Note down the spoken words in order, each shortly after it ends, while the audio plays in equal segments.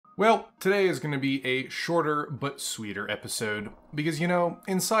Well, today is going to be a shorter but sweeter episode, because you know,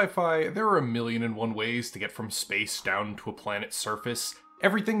 in sci-fi, there are a million and one ways to get from space down to a planet's surface.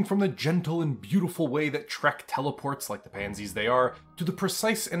 Everything from the gentle and beautiful way that Trek teleports like the pansies they are, to the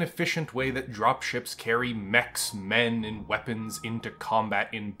precise and efficient way that dropships carry mechs, men, and weapons into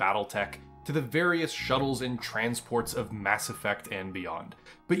combat in Battletech, to the various shuttles and transports of Mass Effect and beyond.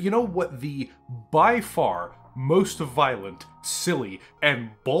 But you know what the, by far, most violent, silly, and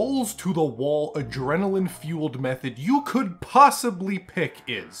balls-to-the-wall adrenaline-fueled method you could possibly pick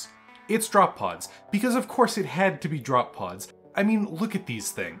is? It's drop pods, because of course it had to be drop pods. I mean, look at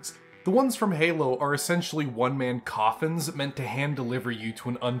these things. The ones from Halo are essentially one-man coffins meant to hand-deliver you to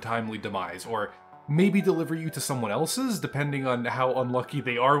an untimely demise, or maybe deliver you to someone else's, depending on how unlucky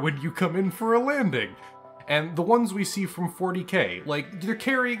they are when you come in for a landing. And the ones we see from 40k, like, they're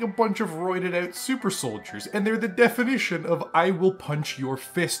carrying a bunch of roided out super soldiers, and they're the definition of I will punch your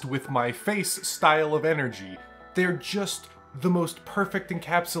fist with my face style of energy. They're just the most perfect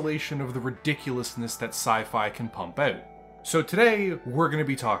encapsulation of the ridiculousness that sci-fi can pump out. So today, we're going to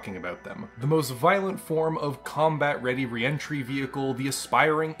be talking about them. The most violent form of combat-ready re-entry vehicle the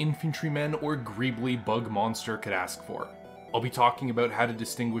aspiring infantryman or greebly bug monster could ask for. I'll be talking about how to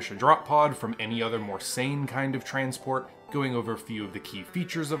distinguish a drop pod from any other more sane kind of transport, going over a few of the key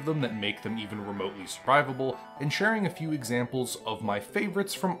features of them that make them even remotely survivable, and sharing a few examples of my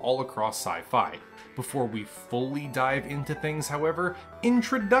favorites from all across sci-fi. Before we fully dive into things, however,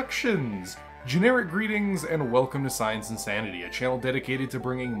 introductions! Generic greetings and welcome to Science and Sanity, a channel dedicated to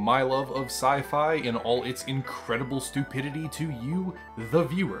bringing my love of sci-fi in all its incredible stupidity to you, the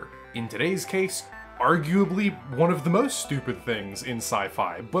viewer. In today's case, arguably one of the most stupid things in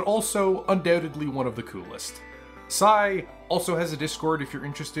sci-fi, but also undoubtedly one of the coolest. Sci also has a Discord if you're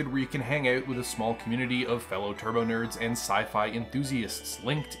interested, where you can hang out with a small community of fellow turbo nerds and sci-fi enthusiasts,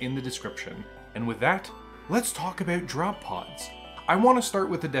 linked in the description. And with that, let's talk about drop pods. I want to start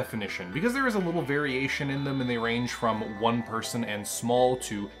with the definition, because there is a little variation in them and they range from one person and small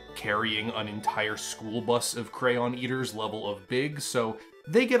to carrying an entire school bus of crayon eaters level of big, so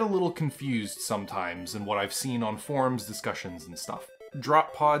they get a little confused sometimes in what I've seen on forums, discussions, and stuff.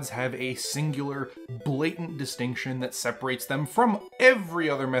 Drop pods have a singular, blatant distinction that separates them from every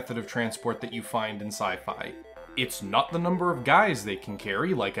other method of transport that you find in sci-fi. It's not the number of guys they can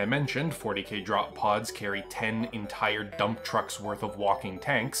carry. Like I mentioned, 40k drop pods carry 10 entire dump trucks worth of walking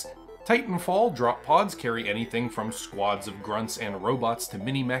tanks. Titanfall drop pods carry anything from squads of grunts and robots to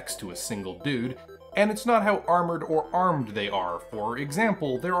mini-mechs to a single dude. And it's not how armored or armed they are. For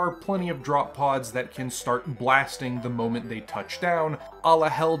example, there are plenty of drop pods that can start blasting the moment they touch down, a la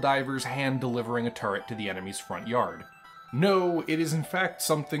Helldivers hand-delivering a turret to the enemy's front yard. No, it is in fact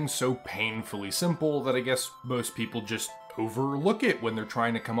something so painfully simple that I guess most people just overlook it when they're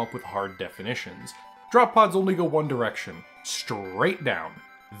trying to come up with hard definitions. Drop pods only go one direction, straight down.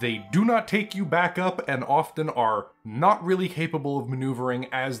 They do not take you back up and often are not really capable of maneuvering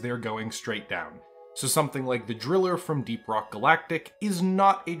as they're going straight down. So something like the Driller from Deep Rock Galactic is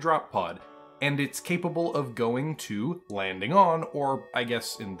not a drop pod, and it's capable of going to, landing on, or I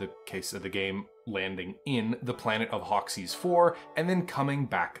guess in the case of the game, landing in the planet of Hoxie's 4, and then coming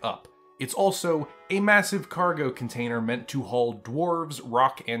back up. It's also a massive cargo container meant to haul dwarves,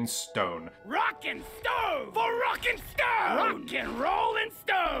 rock, and stone. Rock and stone! For rock and stone! Rock and roll and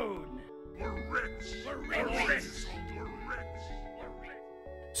stone! We're rich! We're rich! We're rich!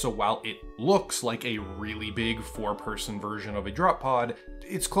 So while it looks like a really big 4-person version of a drop pod,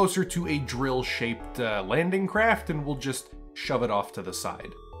 it's closer to a drill-shaped landing craft, and we'll just shove it off to the side.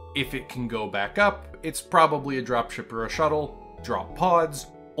 If it can go back up, it's probably a dropship or a shuttle. Drop pods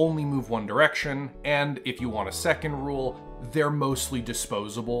only move one direction, and if you want a second rule, they're mostly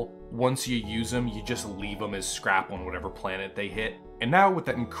disposable. Once you use them, you just leave them as scrap on whatever planet they hit. And now, with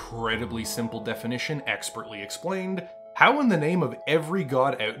that incredibly simple definition expertly explained, how in the name of every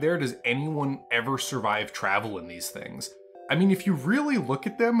god out there does anyone ever survive travel in these things? I mean, if you really look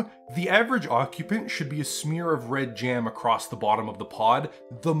at them, the average occupant should be a smear of red jam across the bottom of the pod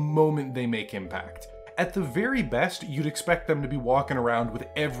the moment they make impact. At the very best, you'd expect them to be walking around with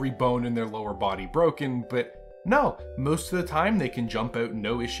every bone in their lower body broken, but no, most of the time they can jump out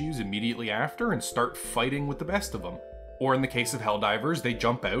no issues immediately after and start fighting with the best of them. Or in the case of Helldivers, they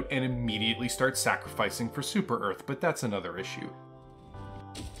jump out and immediately start sacrificing for Super Earth, but that's another issue.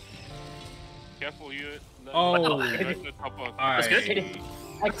 Careful, you. Oh, That's good.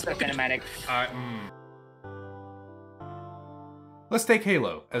 Extra kinematic. Let's take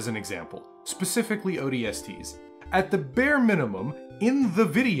Halo as an example, specifically ODSTs. At the bare minimum, in the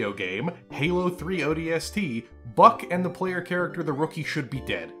video game, Halo 3 ODST, Buck and the player character the Rookie should be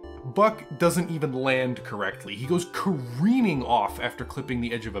dead. Buck doesn't even land correctly. He goes careening off after clipping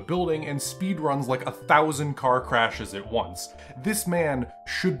the edge of a building and speedruns like 1,000 car crashes at once. This man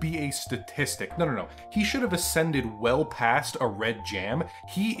should be a statistic. No. He should have ascended well past a red jam.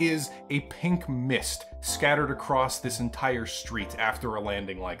 He is a pink mist scattered across this entire street after a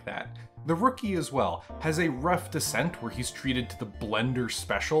landing like that. The rookie as well has a rough descent where he's treated to the blender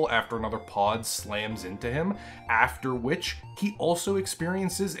special after another pod slams into him, after which he also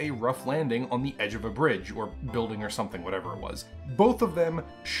experiences a rough landing on the edge of a bridge or building or something, whatever it was. Both of them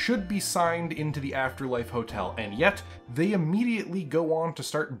should be signed into the Afterlife Hotel, and yet they immediately go on to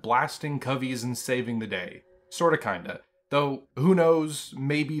start blasting coveys and saving the day. Sorta kinda. Though, who knows,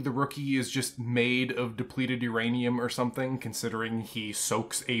 maybe the rookie is just made of depleted uranium or something, considering he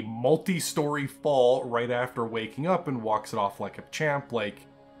soaks a multi-story fall right after waking up and walks it off like a champ. Like,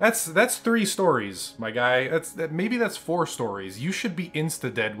 that's 3 stories, my guy. Maybe that's 4 stories. You should be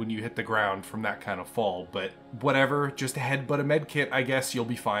insta-dead when you hit the ground from that kind of fall, but whatever, just headbutt a medkit, I guess you'll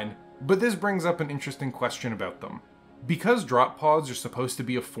be fine. But this brings up an interesting question about them. Because drop pods are supposed to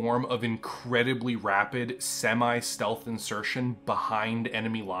be a form of incredibly rapid, semi-stealth insertion behind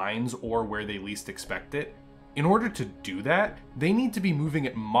enemy lines or where they least expect it, in order to do that, they need to be moving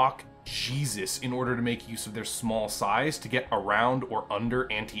at Mach Jesus in order to make use of their small size to get around or under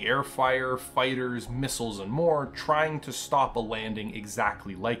anti-air fire, fighters, missiles, and more, trying to stop a landing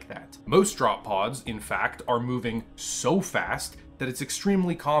exactly like that. Most drop pods, in fact, are moving so fast that it's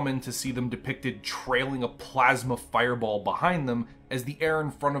extremely common to see them depicted trailing a plasma fireball behind them as the air in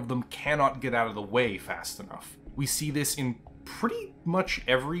front of them cannot get out of the way fast enough. We see this in pretty much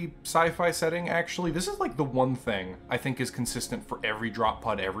every sci-fi setting, actually. This is like the one thing I think is consistent for every drop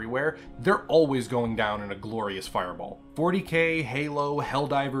pod everywhere. They're always going down in a glorious fireball. 40K, Halo,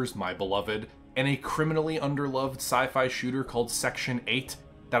 Helldivers, my beloved, and a criminally underloved sci-fi shooter called Section 8.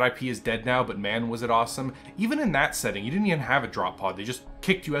 That IP is dead now, but man, was it awesome. Even in that setting, you didn't even have a drop pod. They just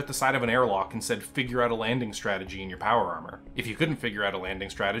kicked you out the side of an airlock and said, figure out a landing strategy in your power armor. If you couldn't figure out a landing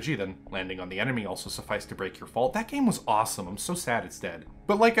strategy, then landing on the enemy also sufficed to break your fall. That game was awesome. I'm so sad it's dead.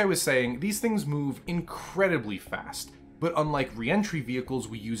 But like I was saying, these things move incredibly fast. But unlike re-entry vehicles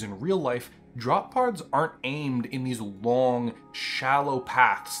we use in real life, drop pods aren't aimed in these long, shallow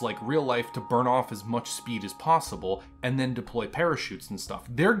paths like real life to burn off as much speed as possible and then deploy parachutes and stuff.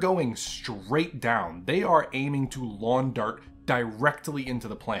 They're going straight down. They are aiming to lawn dart directly into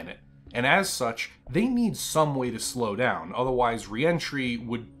the planet. And as such, they need some way to slow down, otherwise re-entry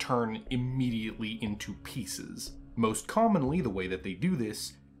would turn immediately into pieces. Most commonly, the way that they do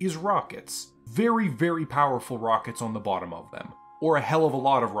this is rockets. Very, very powerful rockets on the bottom of them. Or a hell of a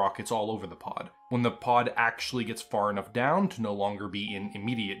lot of rockets all over the pod. When the pod actually gets far enough down to no longer be in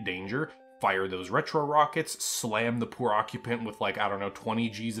immediate danger, fire those retro rockets, slam the poor occupant with 20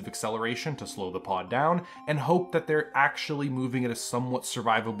 Gs of acceleration to slow the pod down, and hope that they're actually moving at a somewhat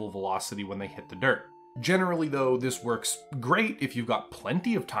survivable velocity when they hit the dirt. Generally though, this works great if you've got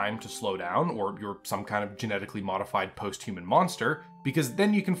plenty of time to slow down, or you're some kind of genetically modified post-human monster, because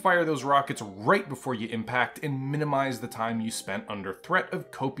then you can fire those rockets right before you impact and minimize the time you spent under threat of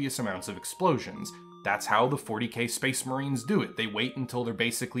copious amounts of explosions. That's how the 40K Space Marines do it. They wait until they're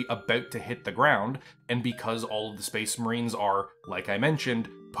basically about to hit the ground, and because all of the Space Marines are, like I mentioned,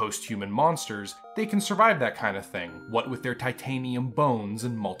 post-human monsters, they can survive that kind of thing, what with their titanium bones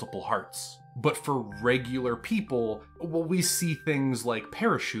and multiple hearts. But for regular people, well, we see things like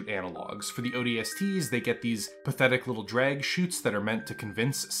parachute analogs. For the ODSTs, they get these pathetic little drag chutes that are meant to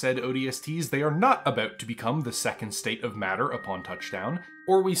convince said ODSTs they are not about to become the second state of matter upon touchdown.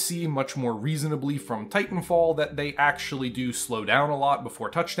 Or we see much more reasonably from Titanfall that they actually do slow down a lot before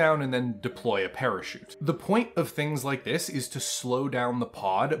touchdown and then deploy a parachute. The point of things like this is to slow down the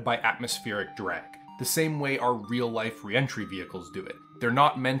pod by atmospheric drag, the same way our real-life re-entry vehicles do it. They're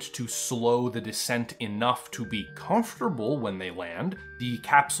not meant to slow the descent enough to be comfortable when they land. The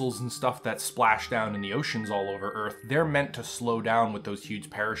capsules and stuff that splash down in the oceans all over Earth, they're meant to slow down with those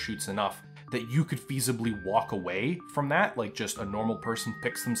huge parachutes enough that you could feasibly walk away from that, like just a normal person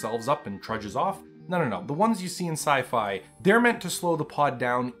picks themselves up and trudges off. No. The ones you see in sci-fi, they're meant to slow the pod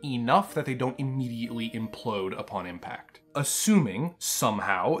down enough that they don't immediately implode upon impact. Assuming,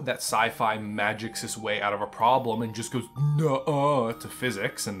 somehow, that sci-fi magics its way out of a problem and just goes nuh-uh to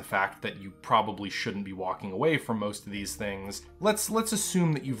physics and the fact that you probably shouldn't be walking away from most of these things, let's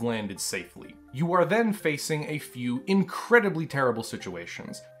assume that you've landed safely. You are then facing a few incredibly terrible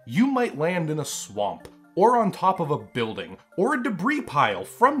situations. You might land in a swamp, or on top of a building, or a debris pile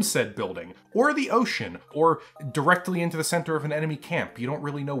from said building, or the ocean, or directly into the center of an enemy camp. You don't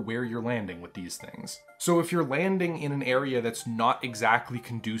really know where you're landing with these things. So if you're landing in an area that's not exactly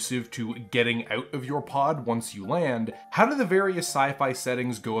conducive to getting out of your pod once you land, how do the various sci-fi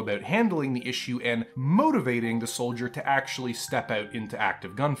settings go about handling the issue and motivating the soldier to actually step out into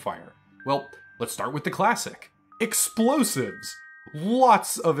active gunfire? Well, let's start with the classic. Explosives!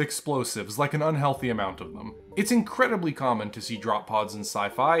 Lots of explosives, like an unhealthy amount of them. It's incredibly common to see drop pods in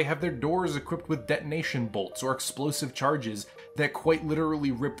sci-fi have their doors equipped with detonation bolts or explosive charges that quite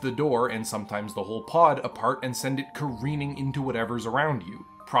literally rip the door and sometimes the whole pod apart and send it careening into whatever's around you.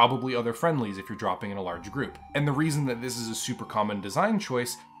 Probably other friendlies if you're dropping in a large group. And the reason that this is a super common design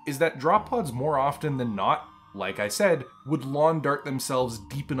choice is that drop pods more often than not, like I said, would lawn dart themselves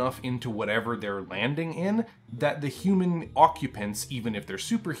deep enough into whatever they're landing in that the human occupants, even if they're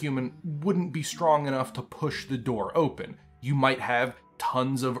superhuman, wouldn't be strong enough to push the door open. You might have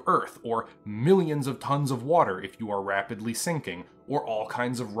tons of earth, or millions of tons of water if you are rapidly sinking, or all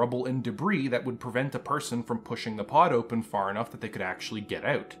kinds of rubble and debris that would prevent a person from pushing the pod open far enough that they could actually get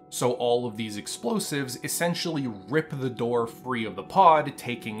out. So all of these explosives essentially rip the door free of the pod,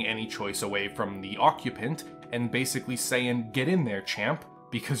 taking any choice away from the occupant, and basically saying, get in there, champ,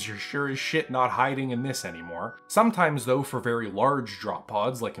 because you're sure as shit not hiding in this anymore. Sometimes though, for very large drop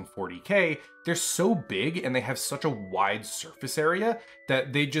pods, like in 40K, they're so big and they have such a wide surface area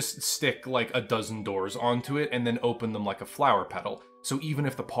that they just stick like a dozen doors onto it and then open them like a flower petal. So even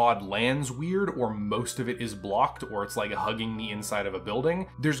if the pod lands weird, or most of it is blocked, or it's like hugging the inside of a building,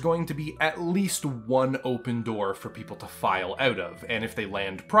 there's going to be at least one open door for people to file out of, and if they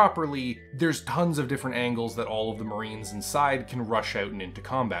land properly, there's tons of different angles that all of the Marines inside can rush out and into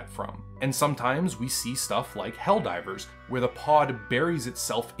combat from. And sometimes we see stuff like Helldivers, where the pod buries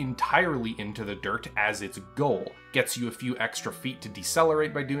itself entirely into the dirt as its goal, gets you a few extra feet to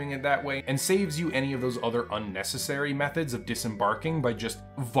decelerate by doing it that way, and saves you any of those other unnecessary methods of disembarking by just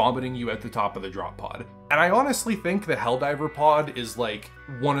vomiting you out the top of the drop pod. And I honestly think the Helldiver pod is like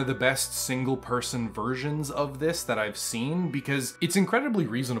one of the best single-person versions of this that I've seen, because it's incredibly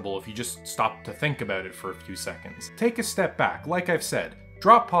reasonable if you just stop to think about it for a few seconds. Take a step back. Like I've said,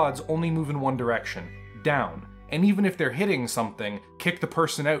 drop pods only move in one direction, down. And even if they're hitting something, kick the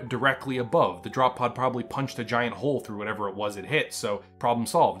person out directly above. The drop pod probably punched a giant hole through whatever it was it hit, so problem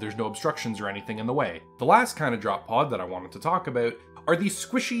solved. There's no obstructions or anything in the way. The last kind of drop pod that I wanted to talk about are the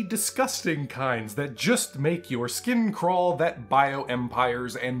squishy, disgusting kinds that just make your skin crawl that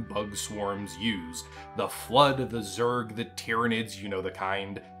bio-empires and bug swarms use. The Flood, the Zerg, the Tyranids, you know the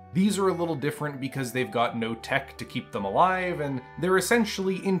kind. These are a little different because they've got no tech to keep them alive, and they're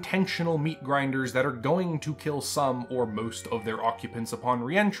essentially intentional meat grinders that are going to kill some or most of their occupants upon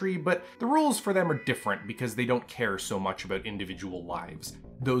re-entry, but the rules for them are different because they don't care so much about individual lives.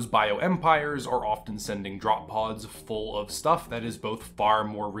 Those bio-empires are often sending drop pods full of stuff that is both far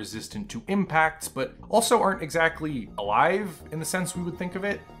more resistant to impacts, but also aren't exactly alive in the sense we would think of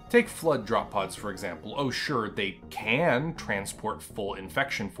it. Take Flood drop pods, for example. Oh sure, they can transport full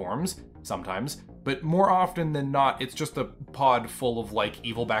infection forms, sometimes, but more often than not, it's just a pod full of like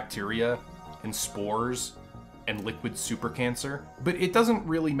evil bacteria and spores and liquid super cancer. But it doesn't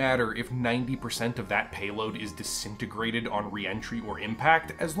really matter if 90% of that payload is disintegrated on re-entry or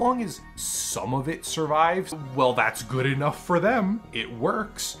impact, as long as some of it survives. Well, that's good enough for them. It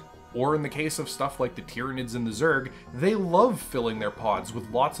works. Or in the case of stuff like the Tyranids and the Zerg, they love filling their pods with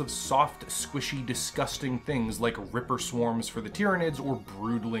lots of soft, squishy, disgusting things like Ripper Swarms for the Tyranids or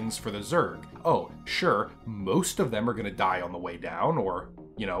Broodlings for the Zerg. Oh, sure, most of them are gonna die on the way down, or,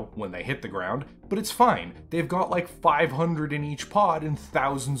 you know, when they hit the ground, but it's fine. They've got like 500 in each pod and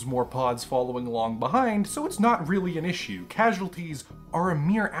thousands more pods following along behind, so it's not really an issue. Casualties are a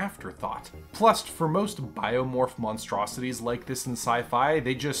mere afterthought. Plus, for most biomorph monstrosities like this in sci-fi,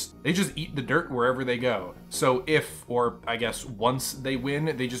 they just eat the dirt wherever they go. So if, or I guess once they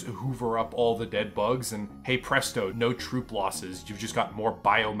win, they just hoover up all the dead bugs and hey presto, no troop losses, you've just got more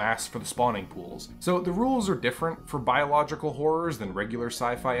biomass for the spawning pools. So the rules are different for biological horrors than regular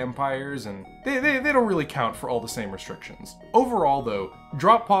sci-fi empires, and they don't really count for all the same restrictions. Overall though,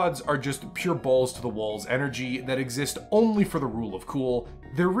 drop pods are just pure balls to the walls energy that exist only for the rule of cool.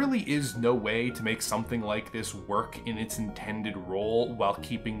 There really is no way to make something like this work in its intended role while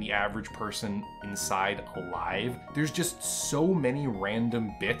keeping the average person inside alive. There's just so many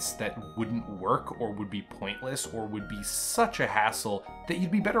random bits that wouldn't work or would be pointless or would be such a hassle that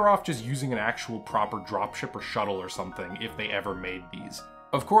you'd be better off just using an actual proper dropship or shuttle or something if they ever made these.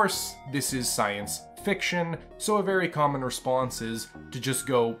 Of course, this is science fiction, so a very common response is to just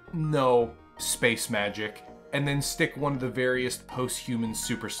go, no, space magic, and then stick one of the various post-human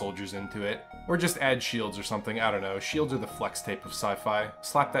super soldiers into it. Or just add shields or something, I don't know. Shields are the flex tape of sci-fi.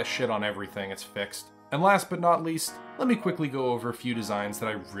 Slap that shit on everything, it's fixed. And last but not least, let me quickly go over a few designs that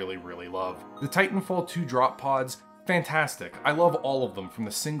I really love. The Titanfall 2 drop pods, fantastic. I love all of them, from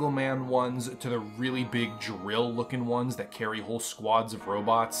the single man ones to the really big drill looking ones that carry whole squads of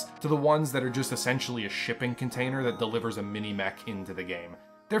robots, to the ones that are just essentially a shipping container that delivers a mini mech into the game.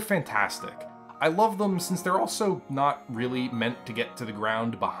 They're fantastic. I love them since they're also not really meant to get to the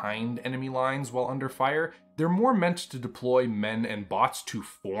ground behind enemy lines while under fire. They're more meant to deploy men and bots to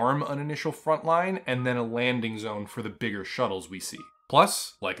form an initial front line and then a landing zone for the bigger shuttles we see.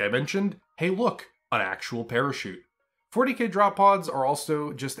 Plus, like I mentioned, hey look, an actual parachute. 40k drop pods are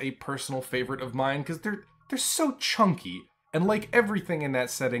also just a personal favorite of mine because they're so chunky, and like everything in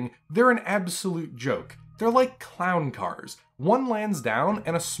that setting, they're an absolute joke. They're like clown cars. One lands down,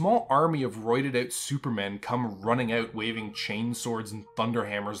 and a small army of roided out supermen come running out waving chainswords and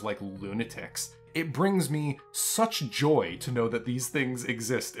thunderhammers like lunatics. It brings me such joy to know that these things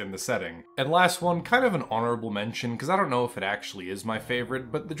exist in the setting. And last one, kind of an honorable mention, because I don't know if it actually is my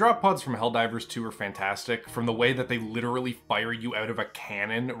favorite, but the drop pods from Helldivers 2 are fantastic, from the way that they literally fire you out of a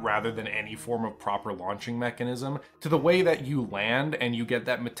cannon rather than any form of proper launching mechanism, to the way that you land and you get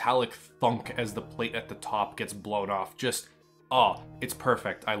that metallic thunk as the plate at the top gets blown off. Just, oh, it's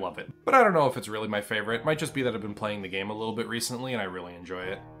perfect. I love it. But I don't know if it's really my favorite. It might just be that I've been playing the game a little bit recently and I really enjoy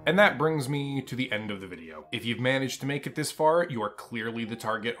it. And that brings me to the end of the video. If you've managed to make it this far, you are clearly the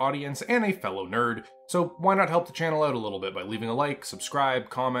target audience and a fellow nerd, so why not help the channel out a little bit by leaving a like, subscribe,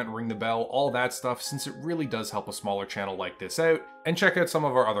 comment, ring the bell, all that stuff, since it really does help a smaller channel like this out, and check out some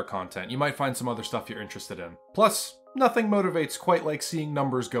of our other content. You might find some other stuff you're interested in. Plus, nothing motivates quite like seeing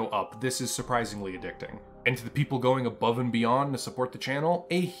numbers go up. This is surprisingly addicting. And to the people going above and beyond to support the channel,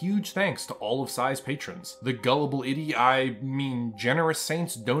 a huge thanks to all of Psy's patrons. The gullible generous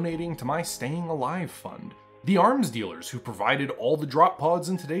saints donating to my Staying Alive fund. The arms dealers who provided all the drop pods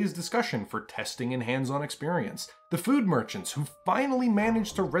in today's discussion for testing and hands-on experience. The food merchants who finally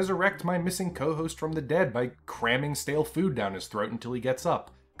managed to resurrect my missing co-host from the dead by cramming stale food down his throat until he gets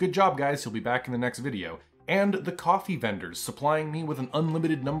up. Good job guys, he'll be back in the next video. And the coffee vendors supplying me with an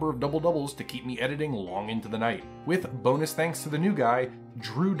unlimited number of double-doubles to keep me editing long into the night. With bonus thanks to the new guy,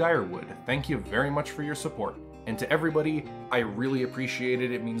 Drew Dyerwood. Thank you very much for your support. And to everybody, I really appreciate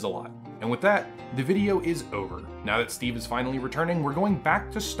it, it means a lot. And with that, the video is over. Now that Steve is finally returning, we're going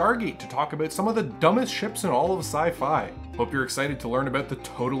back to Stargate to talk about some of the dumbest ships in all of sci-fi. Hope you're excited to learn about the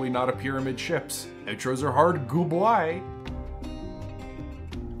totally not a pyramid ships. Outros are hard, goo boy!